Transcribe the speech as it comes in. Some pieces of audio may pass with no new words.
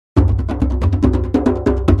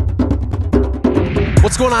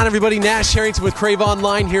What's going on, everybody? Nash Harrington with Crave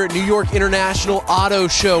Online here at New York International Auto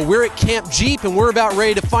Show. We're at Camp Jeep, and we're about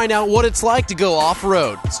ready to find out what it's like to go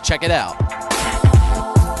off-road. Let's check it out.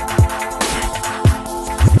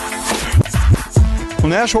 Well,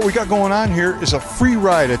 Nash, what we got going on here is a free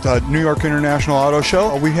ride at the New York International Auto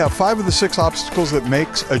Show. We have 5 of the 6 obstacles that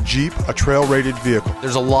makes a Jeep a trail-rated vehicle.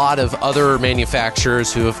 There's a lot of other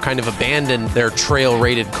manufacturers who have kind of abandoned their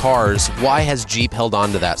trail-rated cars. Why has Jeep held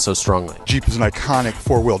on to that so strongly? Jeep is an iconic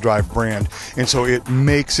four-wheel drive brand, and so it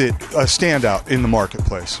makes it a standout in the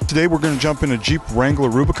marketplace. Today, we're going to jump in a Jeep Wrangler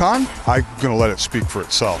Rubicon. I'm going to let it speak for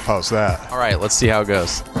itself. How's that? All right, let's see how it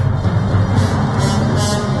goes.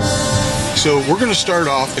 So we're going to start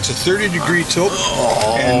off, it's a 30-degree tilt,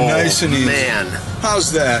 and nice and easy. Man.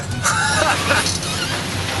 How's that?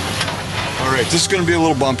 All right, this is going to be a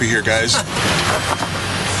little bumpy here, guys.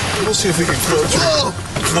 We'll see if we can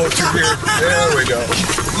float through here. There we go.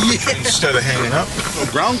 Instead of hanging up.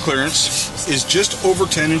 Ground clearance is just over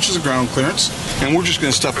 10 inches of ground clearance, and we're just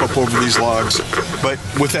going to step up over these logs. But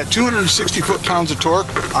with that 260 foot-pounds of torque,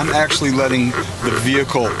 I'm actually letting the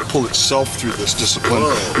vehicle pull itself through this discipline.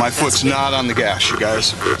 Whoa, my foot's not on the gas, you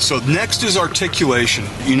guys. So next is articulation.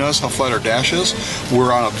 You notice how flat our dash is?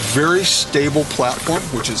 We're on a very stable platform,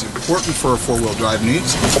 which is important for our four-wheel drive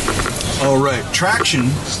needs. All right, traction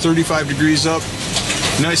is 35 degrees up.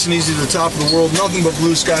 Nice and easy to the top of the world. Nothing but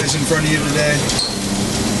blue skies in front of you today.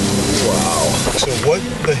 Wow. So what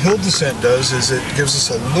the hill descent does is it gives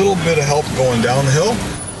us a little bit of help going down the hill.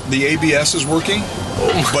 The ABS is working,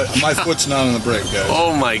 but my foot's not on the brake, guys.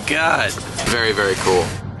 Oh my God. Very, very cool.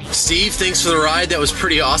 Steve, thanks for the ride. That was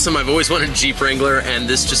pretty awesome. I've always wanted a Jeep Wrangler, and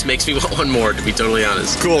this just makes me want one more, to be totally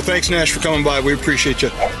honest. Cool. Thanks, Nash, for coming by. We appreciate you.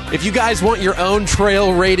 If you guys want your own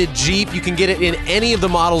trail-rated Jeep, you can get it in any of the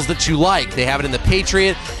models that you like. They have it in the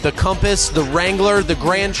Patriot, the Compass, the Wrangler, the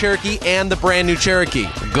Grand Cherokee, and the brand new Cherokee.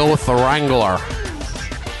 Go with the Wrangler.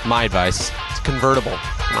 My advice. It's convertible.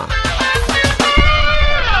 Come on.